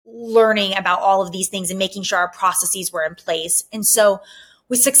learning about all of these things and making sure our processes were in place. And so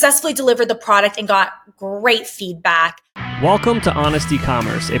we successfully delivered the product and got great feedback. Welcome to Honest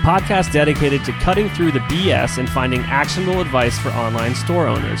E-Commerce, a podcast dedicated to cutting through the BS and finding actionable advice for online store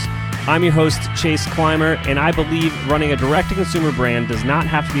owners. I'm your host, Chase Clymer, and I believe running a direct-to-consumer brand does not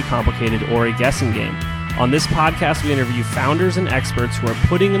have to be complicated or a guessing game. On this podcast, we interview founders and experts who are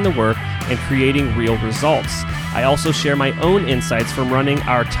putting in the work and creating real results. I also share my own insights from running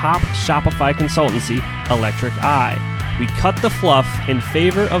our top Shopify consultancy, Electric Eye. We cut the fluff in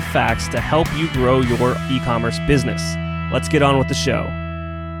favor of facts to help you grow your e-commerce business. Let's get on with the show.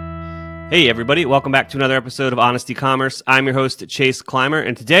 Hey everybody, welcome back to another episode of Honest E-Commerce. I'm your host, Chase Clymer,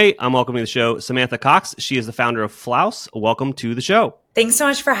 and today I'm welcoming to the show Samantha Coxe. She is the founder of Flouse. Welcome to the show. Thanks so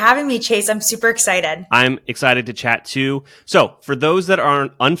much for having me, Chase. I'm super excited. I'm excited to chat too. So for those that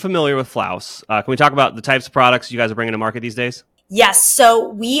aren't unfamiliar with Flouse, can we talk about the types of products you guys are bringing to market these days? Yes. So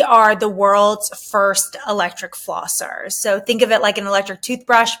we are the world's first electric flosser. So think of it like an electric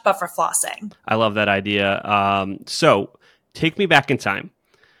toothbrush, but for flossing. I love that idea. So take me back in time.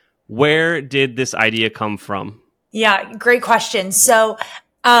 Where did this idea come from? Yeah, great question. So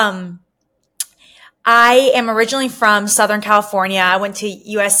I am originally from Southern California. I went to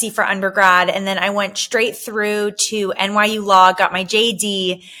USC for undergrad, and then I went straight through to NYU Law, got my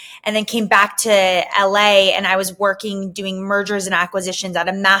JD, and then came back to LA, and I was working doing mergers and acquisitions at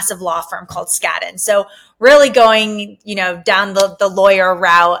a massive law firm called Skadden. So really going, down the lawyer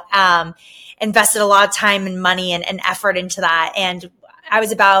route, invested a lot of time and money and effort into that. And I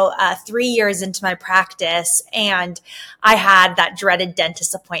was about 3 years into my practice, and I had that dreaded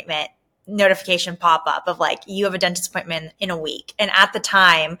dentist appointment notification pop up of like, you have a dentist appointment in a week. And at the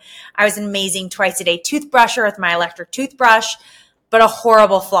time, I was an amazing twice a day toothbrusher with my electric toothbrush, but a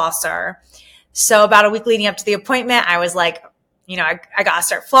horrible flosser. So about a week leading up to the appointment, I was like, I got to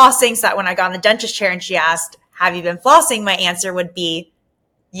start flossing, so that when I got in the dentist chair and she asked, have you been flossing? My answer would be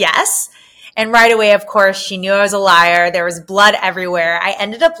yes. And right away, of course, she knew I was a liar. There was blood everywhere. I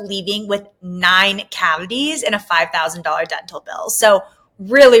ended up leaving with 9 cavities and a $5,000 dental bill. So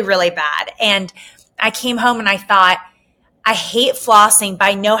really, really bad. And I came home and I thought, I hate flossing, but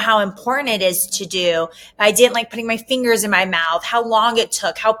I know how important it is to do. I didn't like putting my fingers in my mouth, how long it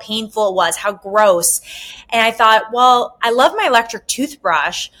took, how painful it was, how gross. And I thought, well, I love my electric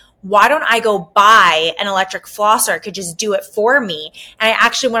toothbrush. Why don't I go buy an electric flosser? It could just do it for me. And I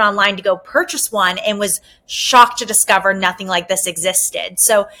actually went online to go purchase one and was shocked to discover nothing like this existed.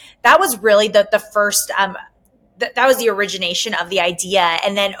 So that was really the first, that was the origination of the idea.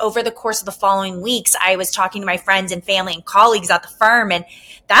 And then over the course of the following weeks, I was talking to my friends and family and colleagues at the firm. And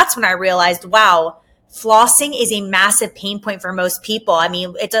that's when I realized, wow, flossing is a massive pain point for most people. I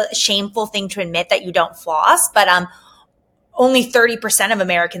mean, it's a shameful thing to admit that you don't floss, but, only 30% of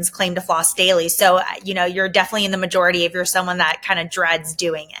Americans claim to floss daily. So, you're definitely in the majority if you're someone that kind of dreads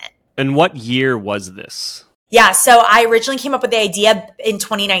doing it. And what year was this? Yeah. So I originally came up with the idea in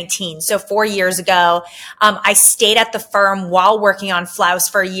 2019. So 4 years ago, I stayed at the firm while working on Flouse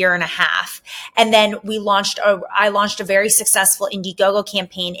for a year and a half. And then I launched a very successful Indiegogo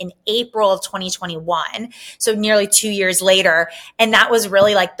campaign in April of 2021. So nearly 2 years later. And that was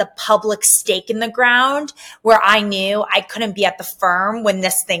really like the public stake in the ground where I knew I couldn't be at the firm when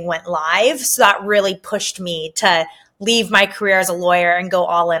this thing went live. So that really pushed me to leave my career as a lawyer and go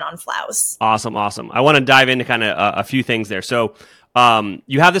all in on Flouse. Awesome. I want to dive into kind of a few things there. So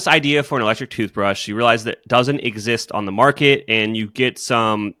you have this idea for an electric toothbrush. You realize that it doesn't exist on the market, and you get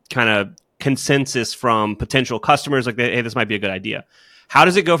some kind of consensus from potential customers like, hey, this might be a good idea. How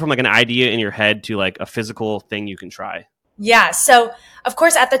does it go from like an idea in your head to like a physical thing you can try? Yeah. So of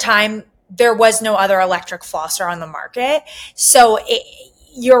course, at the time, there was no other electric flosser on the market. So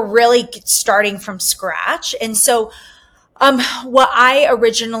you're really starting from scratch. And so what I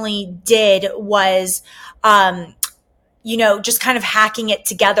originally did was, just kind of hacking it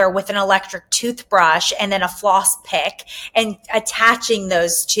together with an electric toothbrush and then a floss pick and attaching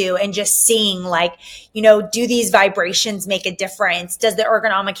those two and just seeing like, do these vibrations make a difference? Does the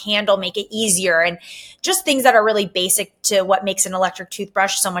ergonomic handle make it easier? And just things that are really basic to what makes an electric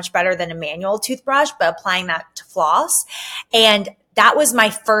toothbrush so much better than a manual toothbrush, but applying that to floss. And that was my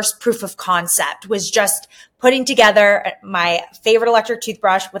first proof of concept, was just putting together my favorite electric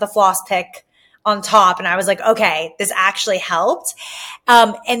toothbrush with a floss pick on top. And I was like, okay, this actually helped.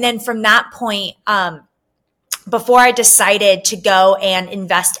 And then from that point, before I decided to go and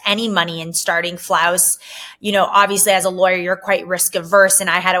invest any money in starting Flouse, obviously as a lawyer, you're quite risk averse. And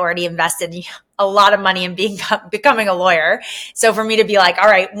I had already invested a lot of money in becoming a lawyer. So for me to be like, all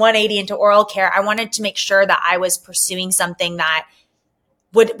right, 180 into oral care, I wanted to make sure that I was pursuing something that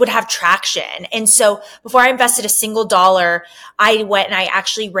would have traction. And so before I invested a single dollar, I went and I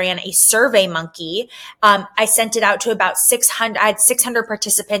actually ran a Survey Monkey. I sent it out to about 600, I had 600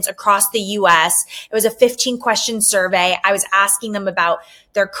 participants across the US. It was a 15-question survey. I was asking them about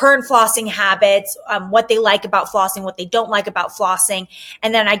their current flossing habits, what they like about flossing, what they don't like about flossing.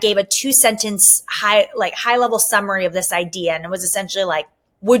 And then I gave a 2-sentence high level summary of this idea. And it was essentially like,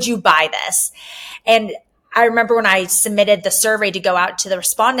 would you buy this? And I remember when I submitted the survey to go out to the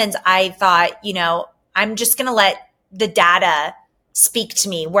respondents, I thought, I'm just going to let the data speak to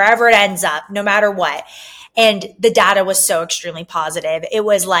me wherever it ends up, no matter what. And the data was so extremely positive. It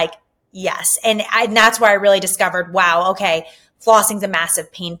was like, yes. And that's where I really discovered, wow, okay, flossing's a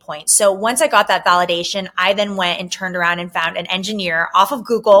massive pain point. So once I got that validation, I then went and turned around and found an engineer off of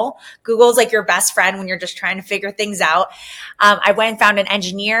Google. Google's like your best friend when you're just trying to figure things out. I went and found an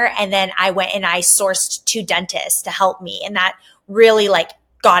engineer, and then I went and I sourced 2 dentists to help me. And that really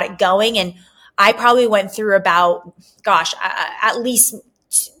got it going. And I probably went through about, at least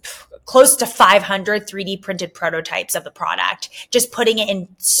close to 500 3D printed prototypes of the product, just putting it in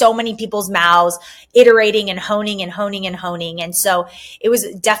so many people's mouths, iterating and honing and honing and honing. And so it was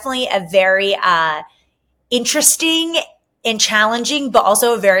definitely a very interesting and challenging, but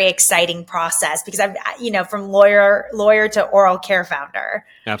also a very exciting process because I've, from lawyer to oral care founder.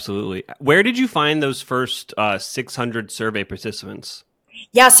 Absolutely. Where did you find those first 600 survey participants?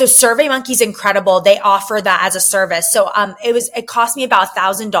 Yeah. So SurveyMonkey's incredible. They offer that as a service. So, it cost me about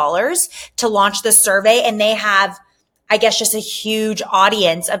 $1,000 to launch the survey, and they have, I guess, just a huge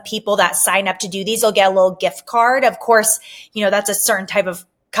audience of people that sign up to do these. They'll get a little gift card. Of course, that's a certain type of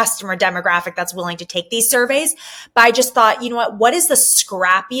customer demographic that's willing to take these surveys. But I just thought, what is the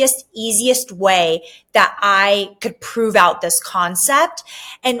scrappiest, easiest way that I could prove out this concept?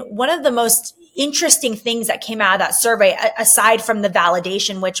 And one of the most interesting things that came out of that survey, aside from the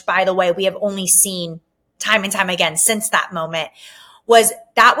validation, which, by the way, we have only seen time and time again since that moment, was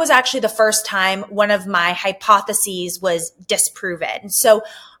actually the first time one of my hypotheses was disproven. So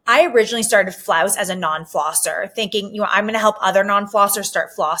I originally started Flouse as a non-flosser, thinking, I'm going to help other non-flossers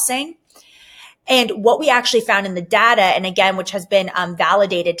start flossing. And what we actually found in the data, and again, which has been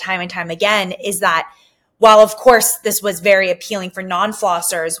validated time and time again, is that while, of course, this was very appealing for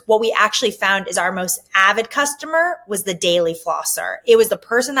non-flossers, what we actually found is our most avid customer was the daily flosser. It was the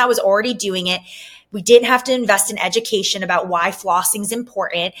person that was already doing it. We didn't have to invest in education about why flossing is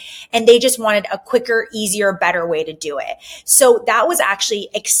important, and they just wanted a quicker, easier, better way to do it. So that was actually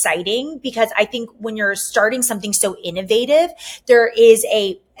exciting because I think when you're starting something so innovative, there is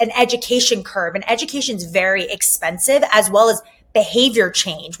an education curve, and education is very expensive, as well as behavior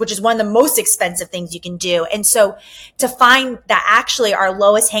change, which is one of the most expensive things you can do. And so to find that actually our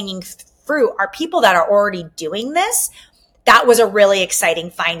lowest hanging fruit are people that are already doing this, that was a really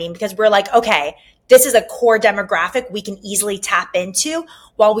exciting finding because we're like, okay, this is a core demographic we can easily tap into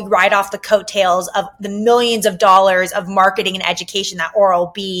while we ride off the coattails of the millions of dollars of marketing and education that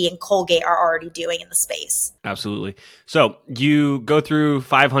Oral-B and Colgate are already doing in the space. Absolutely. So you go through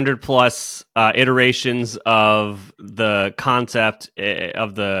 500 plus iterations of the concept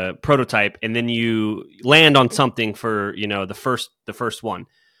of the prototype, and then you land on something for, the first one.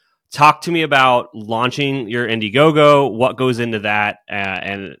 Talk to me about launching your Indiegogo, what goes into that,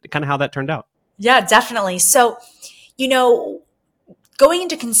 and kind of how that turned out. Yeah, definitely. So, going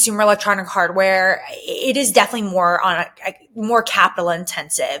into consumer electronic hardware, it is definitely more capital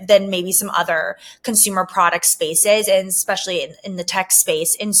intensive than maybe some other consumer product spaces, and especially in the tech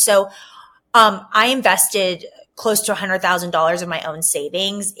space. And so, I invested close to $100,000 of my own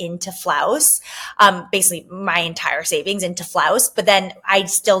savings into Flouse, basically my entire savings into Flouse, but then I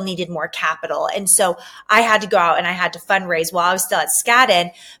still needed more capital. And so I had to go out and I had to fundraise while I was still at Skadden.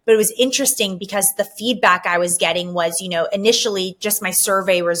 But it was interesting because the feedback I was getting was, initially just my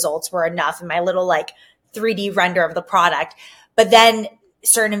survey results were enough and my little 3D render of the product. But then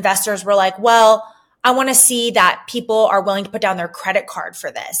certain investors were like, well, I want to see that people are willing to put down their credit card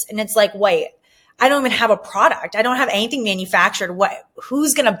for this. And it's like, wait, I don't even have a product. I don't have anything manufactured.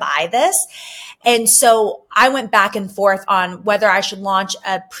 Who's going to buy this? And so I went back and forth on whether I should launch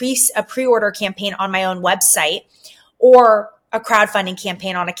a pre-order campaign on my own website or a crowdfunding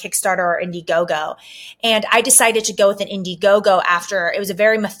campaign on a Kickstarter or Indiegogo. And I decided to go with an Indiegogo after it was a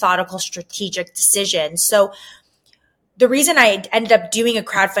very methodical, strategic decision. So the reason I ended up doing a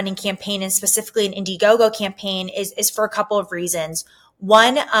crowdfunding campaign and specifically an Indiegogo campaign is for a couple of reasons.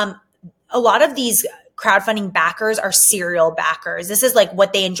 One, a lot of these crowdfunding backers are serial backers. This is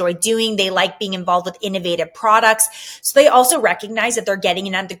what they enjoy doing. They like being involved with innovative products. So they also recognize that they're getting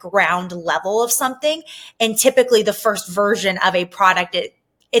in at the ground level of something. And typically the first version of a product,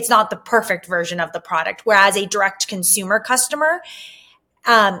 it's not the perfect version of the product. Whereas a direct consumer customer,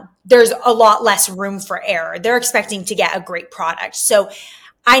 there's a lot less room for error. They're expecting to get a great product. So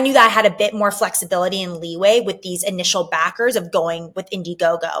I knew that I had a bit more flexibility and leeway with these initial backers of going with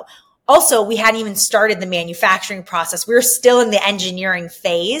Indiegogo. Also, we hadn't even started the manufacturing process. We were still in the engineering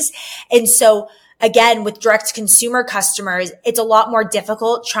phase. And so again, with direct consumer customers, it's a lot more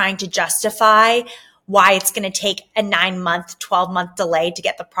difficult trying to justify why it's going to take a 9-month, 12-month delay to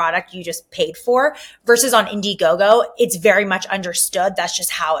get the product you just paid for versus on Indiegogo. It's very much understood. That's just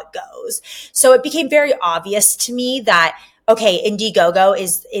how it goes. So it became very obvious to me that, okay, Indiegogo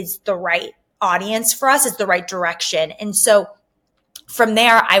is the right audience for us, is the right direction. And so from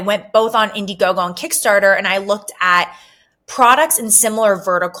there, I went both on Indiegogo and Kickstarter, and I looked at products in similar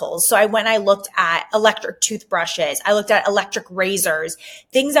verticals. So I went and I looked at electric toothbrushes. I looked at electric razors,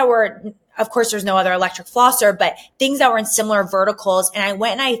 things that were, of course, there's no other electric flosser, but things that were in similar verticals. And I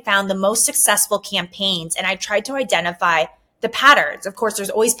went and I found the most successful campaigns, and I tried to identify the patterns. Of course, there's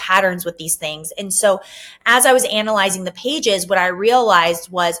always patterns with these things. And so as I was analyzing the pages, what I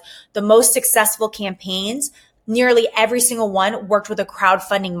realized was the most successful campaigns, nearly every single one worked with a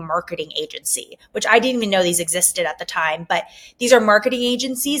crowdfunding marketing agency, which I didn't even know these existed at the time. But these are marketing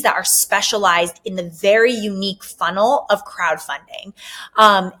agencies that are specialized in the very unique funnel of crowdfunding.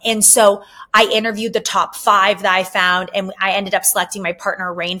 And so I interviewed the top 5 that I found, and I ended up selecting my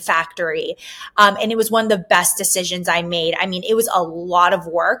partner, Rain Factory. And it was one of the best decisions I made. I mean, it was a lot of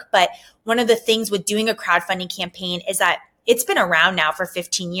work, but one of the things with doing a crowdfunding campaign is that it's been around now for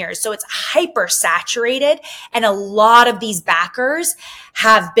 15 years. So it's hyper saturated, and a lot of these backers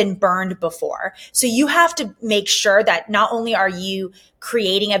have been burned before. So you have to make sure that not only are you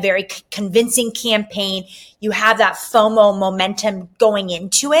creating a very convincing campaign, you have that FOMO momentum going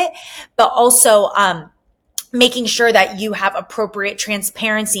into it, but also, making sure that you have appropriate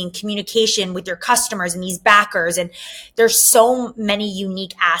transparency and communication with your customers and these backers. And there's so many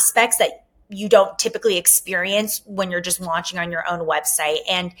unique aspects that you don't typically experience when you're just launching on your own website.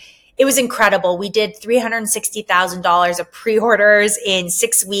 And it was incredible. We did $360,000 of pre-orders in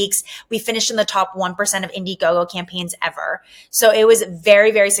 6 weeks. We finished in the top 1% of Indiegogo campaigns ever. So it was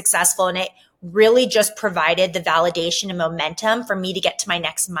very, very successful. And it really just provided the validation and momentum for me to get to my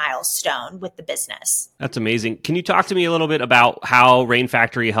next milestone with the business. That's amazing. Can you talk to me a little bit about how Rain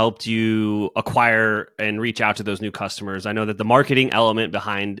Factory helped you acquire and reach out to those new customers? I know that the marketing element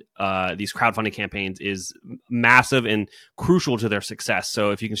behind these crowdfunding campaigns is massive and crucial to their success.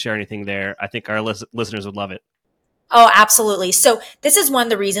 So if you can share anything there, I think our listeners would love it. Oh, absolutely. So this is one of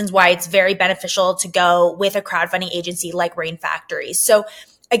the reasons why it's very beneficial to go with a crowdfunding agency like Rain Factory. So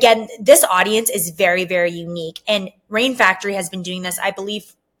again, this audience is very, very unique. And Rain Factory has been doing this, I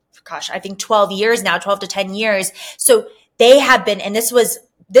believe, I think 12 years now, 12 to 10 years. So they have been, and this was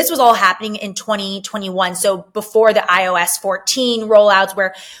all happening in 2021. So before the iOS 14 rollouts,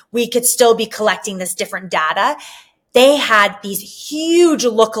 where we could still be collecting this different data, they had these huge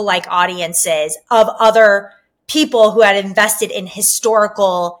lookalike audiences of other people who had invested in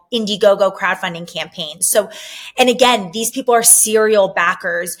historical Indiegogo crowdfunding campaigns. So, and again, these people are serial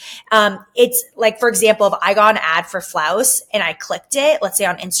backers. It's like, for example, if I got an ad for Flouse and I clicked it, let's say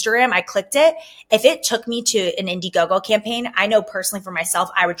on Instagram, I clicked it. If it took me to an Indiegogo campaign, I know personally for myself,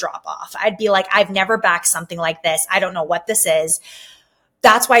 I would drop off. I'd be like, I've never backed something like this. I don't know what this is.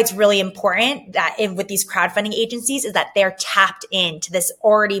 That's why it's really important that with these crowdfunding agencies is that they're tapped into this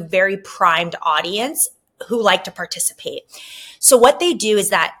already very primed audience who like to participate. So what they do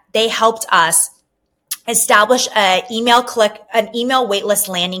is that they helped us establish an email waitlist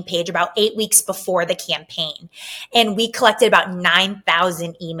landing page about 8 weeks before the campaign. And we collected about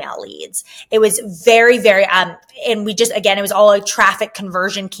 9,000 email leads. It was very, very, and we just, again, it was all a traffic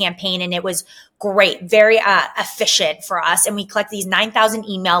conversion campaign, and it was great, very efficient for us. And we collected these 9,000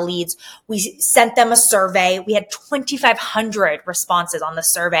 email leads. We sent them a survey. We had 2,500 responses on the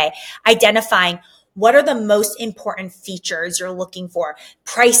survey, identifying what are the most important features you're looking for,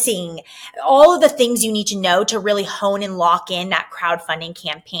 pricing, all of the things you need to know to really hone and lock in that crowdfunding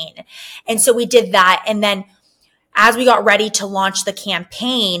campaign. And so we did that. And then as we got ready to launch the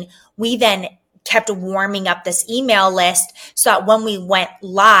campaign, we then kept warming up this email list so that when we went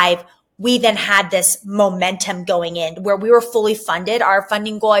live, we then had this momentum going in where we were fully funded. Our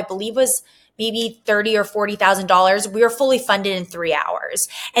funding goal, I believe, was maybe $30,000 or $40,000. We were fully funded in 3 hours.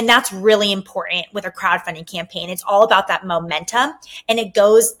 And that's really important with a crowdfunding campaign. It's all about that momentum. And it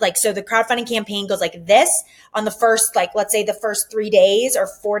goes like, so the crowdfunding campaign goes like this on the first, like, let's say the first 3 days or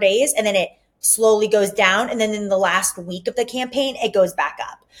 4 days, and then it slowly goes down. And then in the last week of the campaign, it goes back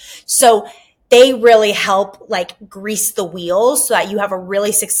up. So they really help like grease the wheels so that you have a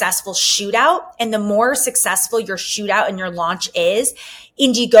really successful shootout. And the more successful your shootout and your launch is,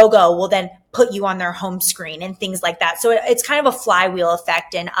 Indiegogo will then put you on their home screen and things like that. So it's kind of a flywheel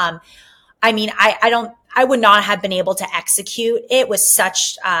effect. And I mean, I would not have been able to execute it with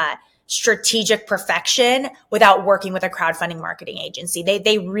such strategic perfection without working with a crowdfunding marketing agency.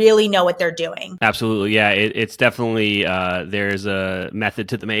 They really know what they're doing. Absolutely. Yeah, it's definitely, there's a method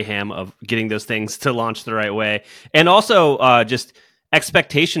to the mayhem of getting those things to launch the right way. And also just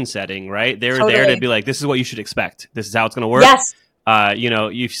expectation setting, right? They're there to be like, this is what you should expect. This is how it's going to work. Yes.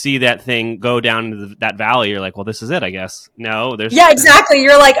 You see that thing go down into that valley. You're like, well, this is it, I guess. No, yeah, exactly.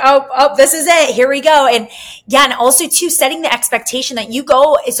 You're like, oh, this is it. Here we go. And yeah. And also too, setting the expectation that you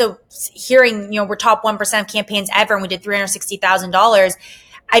go. So hearing, we're top 1% of campaigns ever, and we did $360,000.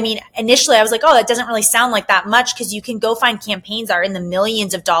 I mean, initially I was like, oh, that doesn't really sound like that much, because you can go find campaigns that are in the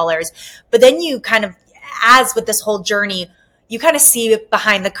millions of dollars. But then you kind of, as with this whole journey, you kind of see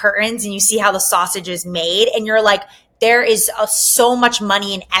behind the curtains and you see how the sausage is made. And you're like, there is so much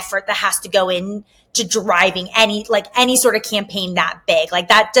money and effort that has to go in to driving any sort of campaign that big. Like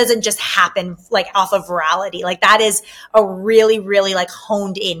that doesn't just happen like off of virality. Like that is a really, really like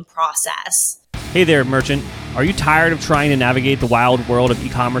honed in process. Hey there, merchant. Are you tired of trying to navigate the wild world of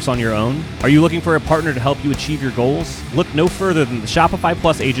e-commerce on your own? Are you looking for a partner to help you achieve your goals? Look no further than the Shopify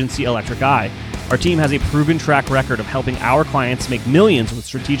Plus agency, Electric Eye. Our team has a proven track record of helping our clients make millions with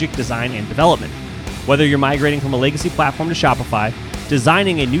strategic design and development. Whether you're migrating from a legacy platform to Shopify,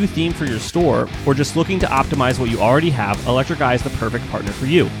 designing a new theme for your store, or just looking to optimize what you already have, Electric Eye is the perfect partner for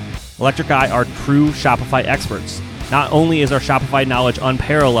you. Electric Eye are true Shopify experts. Not only is our Shopify knowledge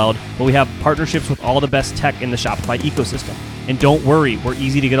unparalleled, but we have partnerships with all the best tech in the Shopify ecosystem. And don't worry, we're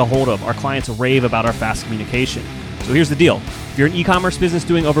easy to get a hold of. Our clients rave about our fast communication. So here's the deal. If you're an e-commerce business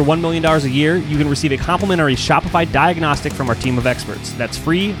doing over $1 million a year, you can receive a complimentary Shopify diagnostic from our team of experts. That's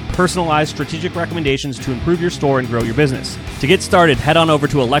free, personalized, strategic recommendations to improve your store and grow your business. To get started, head on over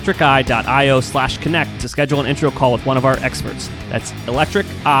to electriceye.io/connect to schedule an intro call with one of our experts. That's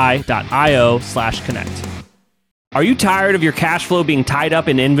electriceye.io/connect. Are you tired of your cash flow being tied up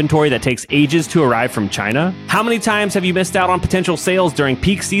in inventory that takes ages to arrive from China? How many times have you missed out on potential sales during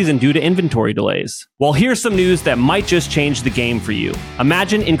peak season due to inventory delays? Well, here's some news that might just change the game for you.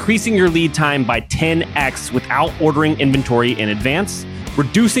 Imagine increasing your lead time by 10x without ordering inventory in advance,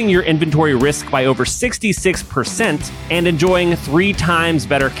 reducing your inventory risk by over 66%, and enjoying 3 times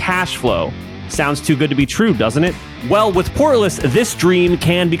better cash flow. Sounds too good to be true, doesn't it? Well, with Portless, this dream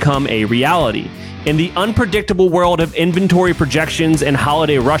can become a reality. In the unpredictable world of inventory projections and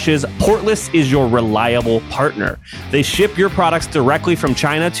holiday rushes, Portless is your reliable partner. They ship your products directly from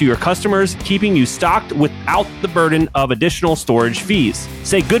China to your customers, keeping you stocked without the burden of additional storage fees.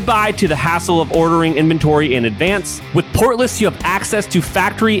 Say goodbye to the hassle of ordering inventory in advance. With Portless, you have access to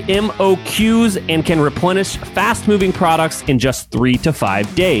factory MOQs and can replenish fast-moving products in just 3 to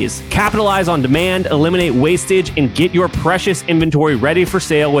 5 days. Capitalize on demand, eliminate wastage, and get your precious inventory ready for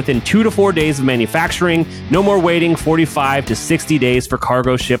sale within 2 to 4 days of manufacturing. No more waiting 45 to 60 days for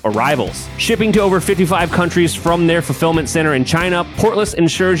cargo ship arrivals. Shipping to over 55 countries from their fulfillment center in China, Portless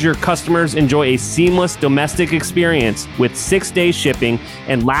ensures your customers enjoy a seamless domestic experience with 6-day shipping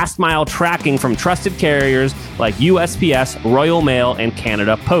and last-mile tracking from trusted carriers like USPS, Royal Mail, and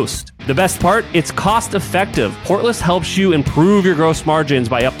Canada Post. The best part, it's cost-effective. Portless helps you improve your gross margins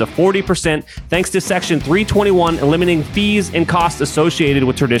by up to 40% thanks to Section 321, eliminating fees and costs associated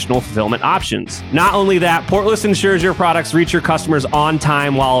with traditional fulfillment options. Not only that, Portless ensures your products reach your customers on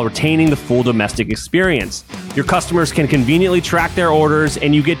time while retaining the full domestic experience. Your customers can conveniently track their orders,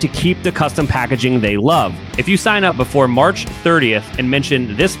 and you get to keep the custom packaging they love. If you sign up before March 30th and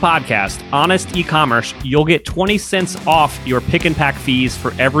mention this podcast, Honest E-Commerce, you'll get 20 cents off your pick and pack fees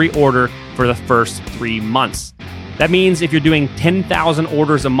for every order for the first 3 months. That means if you're doing 10,000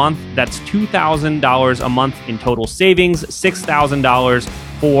 orders a month, that's $2,000 a month in total savings, $6,000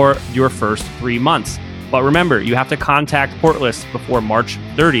 for your first 3 months. But remember, you have to contact Portless before March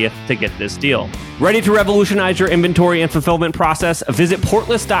 30th to get this deal. Ready to revolutionize your inventory and fulfillment process? Visit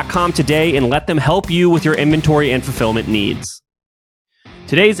portless.com today and let them help you with your inventory and fulfillment needs.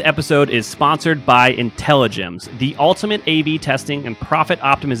 Today's episode is sponsored by Intelligems, the ultimate A/B testing and profit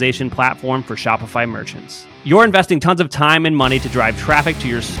optimization platform for Shopify merchants. You're investing tons of time and money to drive traffic to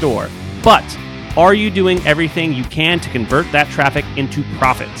your store, but are you doing everything you can to convert that traffic into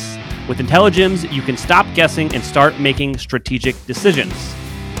profits? With Intelligems, you can stop guessing and start making strategic decisions.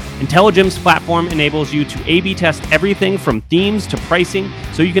 Intelligems platform enables you to A/B test everything from themes to pricing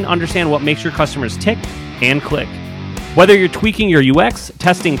so you can understand what makes your customers tick and click. Whether you're tweaking your UX,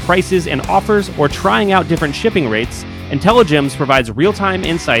 testing prices and offers, or trying out different shipping rates, Intelligems provides real-time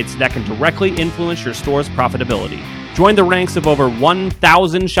insights that can directly influence your store's profitability. Join the ranks of over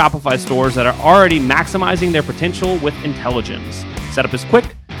 1,000 Shopify stores that are already maximizing their potential with Intelligems. Setup is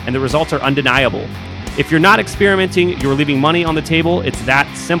quick, and the results are undeniable. If you're not experimenting, you're leaving money on the table. It's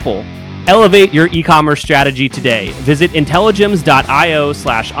that simple. Elevate your e-commerce strategy today. Visit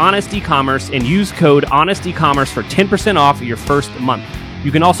intelligems.io/honest-ecommerce and use code HONESTECommerce for 10% off your first month.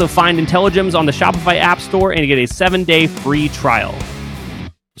 You can also find Intelligems on the Shopify App Store and get a 7-day free trial.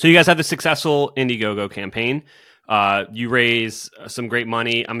 So you guys have the successful Indiegogo campaign. You raise some great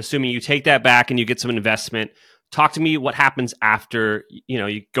money. I'm assuming you take that back and you get some investment. Talk to me what happens after,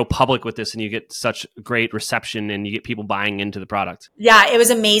 you go public with this and you get such great reception and you get people buying into the product. Yeah, it was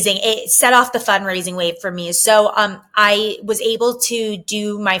amazing. It set off the fundraising wave for me. So I was able to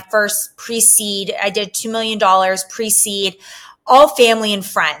do my first pre-seed. I did $2 million pre-seed, all family and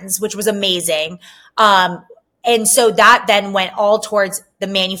friends, which was amazing. And so that then went all towards the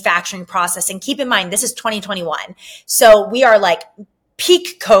manufacturing process. And keep in mind, this is 2021. So we are like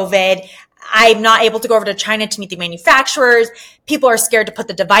peak COVID. I'm not able to go over to China to meet the manufacturers. People are scared to put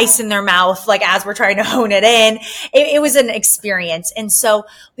the device in their mouth, like as we're trying to hone it in. It was an experience. And so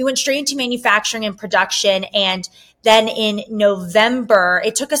we went straight into manufacturing and production. And then in November,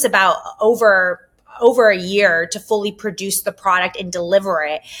 it took us about over a year to fully produce the product and deliver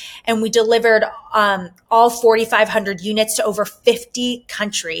it. And we delivered all 4,500 units to over 50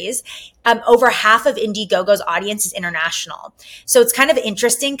 countries. Over half of Indiegogo's audience is international. So it's kind of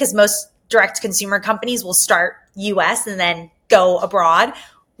interesting because most direct consumer companies will start US and then go abroad.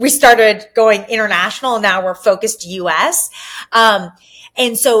 We started going international and now we're focused US.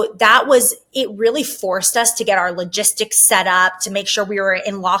 And so it really forced us to get our logistics set up, to make sure we were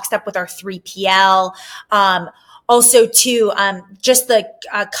in lockstep with our 3PL. Also to just the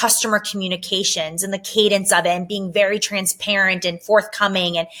customer communications and the cadence of it and being very transparent and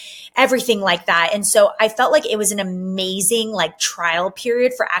forthcoming and everything like that. And so I felt like it was an amazing trial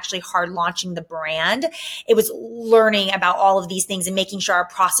period for actually hard launching the brand. It was learning about all of these things and making sure our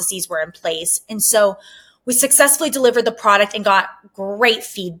processes were in place. And so we successfully delivered the product and got great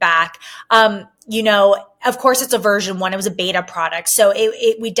feedback. Of course, it's a version 1. It was a beta product. So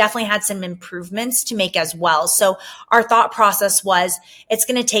we definitely had some improvements to make as well. So our thought process was it's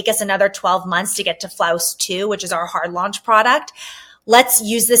going to take us another 12 months to get to Flouse 2, which is our hard launch product. Let's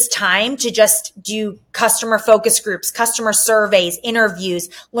use this time to just do customer focus groups, customer surveys, interviews,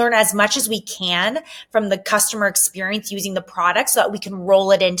 learn as much as we can from the customer experience using the product so that we can roll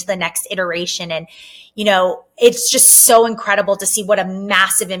it into the next iteration. And, it's just so incredible to see what a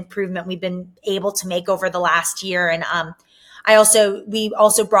massive improvement we've been able to make over the last year. And, we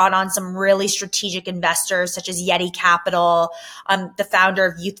also brought on some really strategic investors such as Yeti Capital, the founder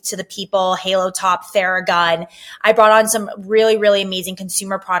of Youth to the People, Halo Top, Theragun. I brought on some really, really amazing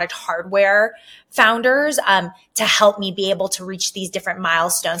consumer product hardware founders to help me be able to reach these different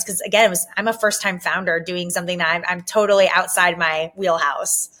milestones. Because again, I'm a first-time founder doing something that I'm totally outside my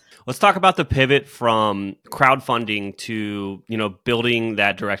wheelhouse. Let's talk about the pivot from crowdfunding to, building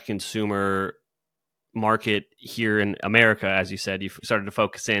that direct consumer market here in America. As you said, you started to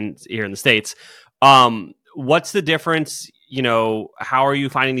focus in here in the States. What's the difference? How are you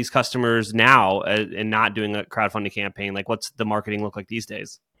finding these customers now and not doing a crowdfunding campaign? What's the marketing look like these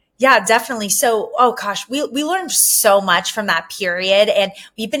days? Yeah, definitely. So, we learned so much from that period, and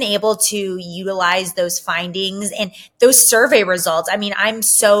we've been able to utilize those findings and those survey results. I mean, I'm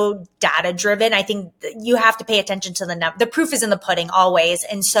so data driven. I think you have to pay attention to the proof is in the pudding always.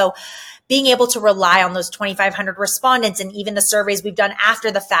 And so being able to rely on those 2,500 respondents and even the surveys we've done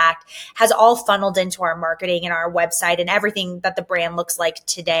after the fact has all funneled into our marketing and our website and everything that the brand looks like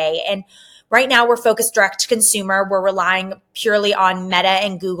today. And right now we're focused direct to consumer. We're relying purely on Meta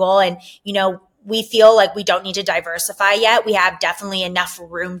and Google. And, we feel like we don't need to diversify yet. We have definitely enough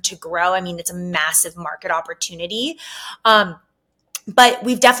room to grow. I mean, it's a massive market opportunity. But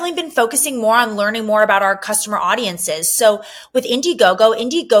we've definitely been focusing more on learning more about our customer audiences. So with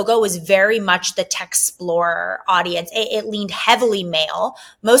Indiegogo was very much the tech explorer audience. It leaned heavily male.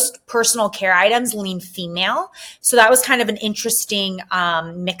 Most personal care items lean female. So that was kind of an interesting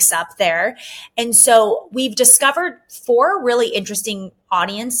mix up there. And so we've discovered 4 really interesting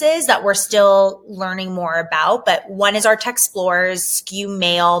audiences that we're still learning more about. But one is our tech explorers, skew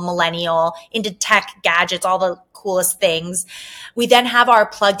male, millennial, into tech, gadgets, all the coolest things. We then have our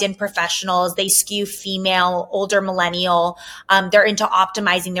plugged in professionals. They skew female, older millennial. They're into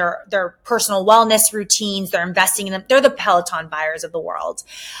optimizing their personal wellness routines. They're investing in them. They're the Peloton buyers of the world.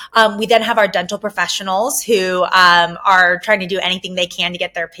 We then have our dental professionals who are trying to do anything they can to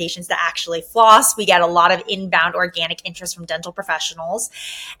get their patients to actually floss. We get a lot of inbound organic interest from dental professionals.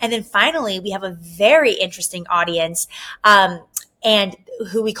 And then finally, we have a very interesting audience, and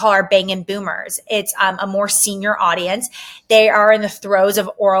who we call our bangin' boomers. It's a more senior audience. They are in the throes of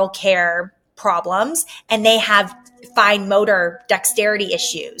oral care problems, and they have fine motor dexterity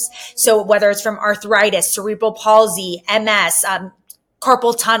issues. So whether it's from arthritis, cerebral palsy, MS,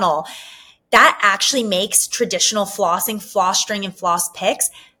 carpal tunnel, that actually makes traditional flossing, floss string and floss picks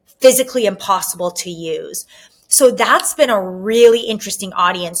physically impossible to use. So that's been a really interesting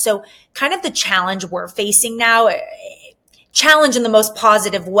audience. So kind of the challenge we're facing now, challenge in the most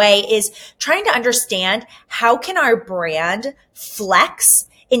positive way, is trying to understand how can our brand flex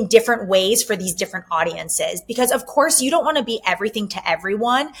in different ways for these different audiences. Because of course you don't want to be everything to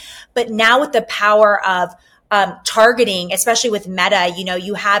everyone, but now with the power of targeting, especially with Meta,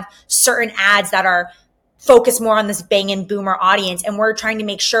 you have certain ads that are focused more on this bangin' boomer audience. And we're trying to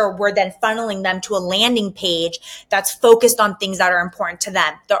make sure we're then funneling them to a landing page that's focused on things that are important to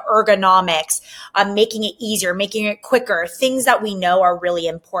them. The ergonomics, making it easier, making it quicker, things that we know are really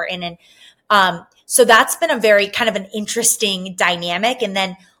important. And so that's been a very kind of an interesting dynamic. And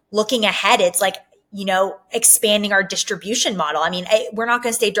then looking ahead, it's like, expanding our distribution model. I mean, we're not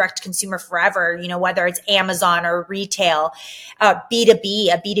going to stay direct to consumer forever, whether it's Amazon or retail, B2B,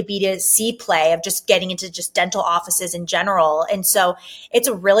 a B2B2C play of just getting into just dental offices in general. And so it's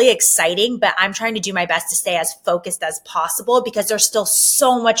really exciting, but I'm trying to do my best to stay as focused as possible because there's still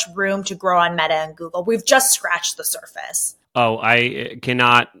so much room to grow on Meta and Google. We've just scratched the surface. Oh, I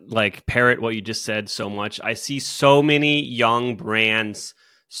cannot parrot what you just said so much. I see so many young brands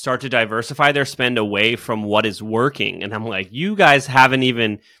start to diversify their spend away from what is working. And I'm like, you guys haven't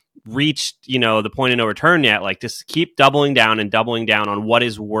even reached, the point of no return yet. Just keep doubling down on what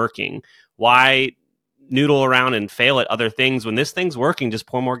is working. Why noodle around and fail at other things when this thing's working? Just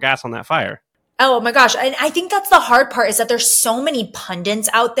pour more gas on that fire. Oh my gosh. And I think that's the hard part, is that there's so many pundits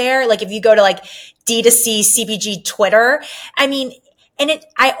out there. If you go to D2C, CPG, Twitter, I mean,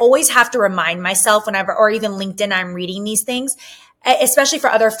 I always have to remind myself whenever, or even LinkedIn, I'm reading these things, especially for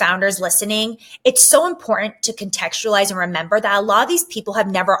other founders listening, it's so important to contextualize and remember that a lot of these people have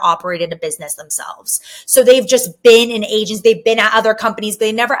never operated a business themselves. So they've just been in agents, they've been at other companies, but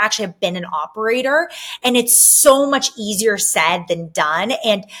they never actually have been an operator. And it's so much easier said than done.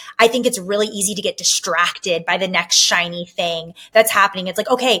 And I think it's really easy to get distracted by the next shiny thing that's happening. It's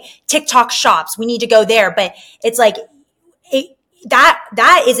like, okay, TikTok shops, we need to go there. But it's like,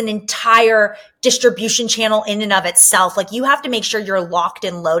 that is an entire distribution channel in and of itself. You have to make sure you're locked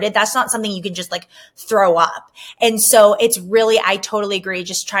and loaded. That's not something you can just throw up. And so it's really, I totally agree,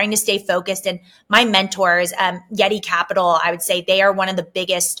 just trying to stay focused. And my mentors, Yeti Capital, I would say they are one of the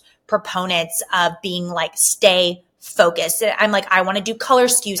biggest proponents of being stay focused. I'm I want to do color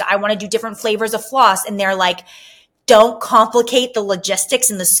skews. I want to do different flavors of floss. And they're don't complicate the logistics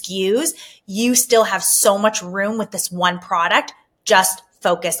and the SKUs. You still have so much room with this one product. Just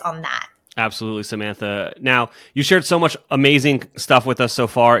focus on that. Absolutely, Samantha. Now, you shared so much amazing stuff with us so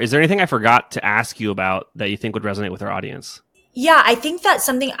far. Is there anything I forgot to ask you about that you think would resonate with our audience? Yeah, I think that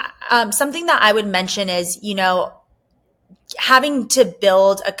something that I would mention is, having to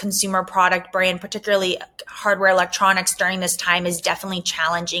build a consumer product brand, particularly hardware electronics during this time, is definitely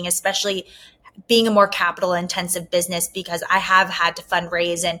challenging, especially being a more capital intensive business, because I have had to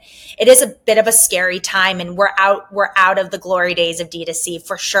fundraise and it is a bit of a scary time, and we're out of the glory days of D2C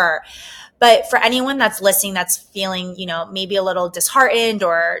for sure. But for anyone that's listening, that's feeling, maybe a little disheartened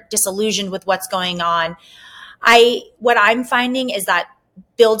or disillusioned with what's going on, what I'm finding is that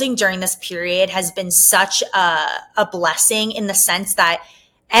building during this period has been such a blessing, in the sense that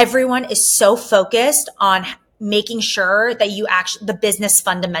everyone is so focused on making sure that the business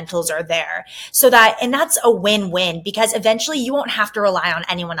fundamentals are there, and that's a win-win, because eventually you won't have to rely on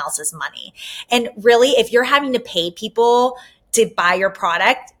anyone else's money. And really, if you're having to pay people to buy your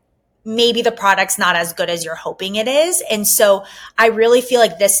product, maybe the product's not as good as you're hoping it is. And so I really feel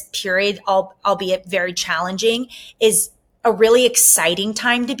like this period, albeit very challenging, is a really exciting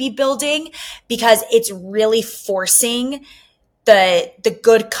time to be building, because it's really forcing the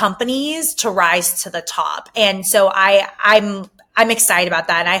good companies to rise to the top. And so I'm excited about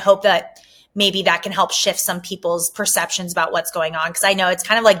that. And I hope that maybe that can help shift some people's perceptions about what's going on. Cause I know it's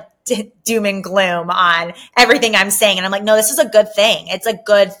kind of doom and gloom on everything I'm saying. And I'm no, this is a good thing. It's a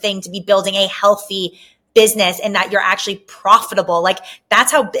good thing to be building a healthy business and that you're actually profitable. Like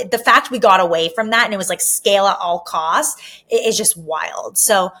that's how the fact we got away from that and it was like scale at all costs is just wild.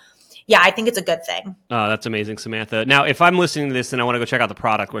 So yeah, I think it's a good thing. Oh, that's amazing, Samantha. Now, if I'm listening to this and I want to go check out the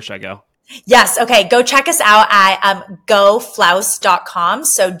product, where should I go? Yes. Okay. Go check us out at goflaus.com.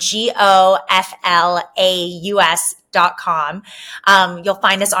 So GOFLAUS.com. You'll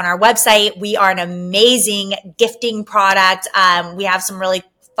find us on our website. We are an amazing gifting product. We have some really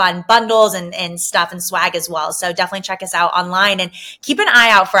fun bundles and stuff and swag as well. So definitely check us out online and keep an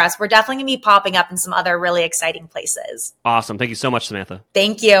eye out for us. We're definitely going to be popping up in some other really exciting places. Awesome. Thank you so much, Samantha.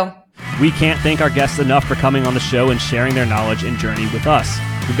 Thank you. We can't thank our guests enough for coming on the show and sharing their knowledge and journey with us.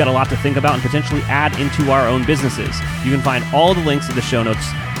 We've got a lot to think about and potentially add into our own businesses. You can find all the links in the show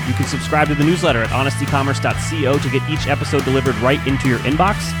notes. You can subscribe to the newsletter at honestycommerce.co to get each episode delivered right into your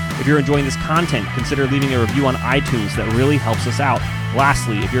inbox. If you're enjoying this content, consider leaving a review on iTunes. That really helps us out.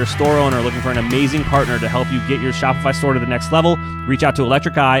 Lastly, if you're a store owner looking for an amazing partner to help you get your Shopify store to the next level, reach out to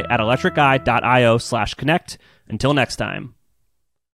Electric Eye at electriceye.io/connect. Until next time.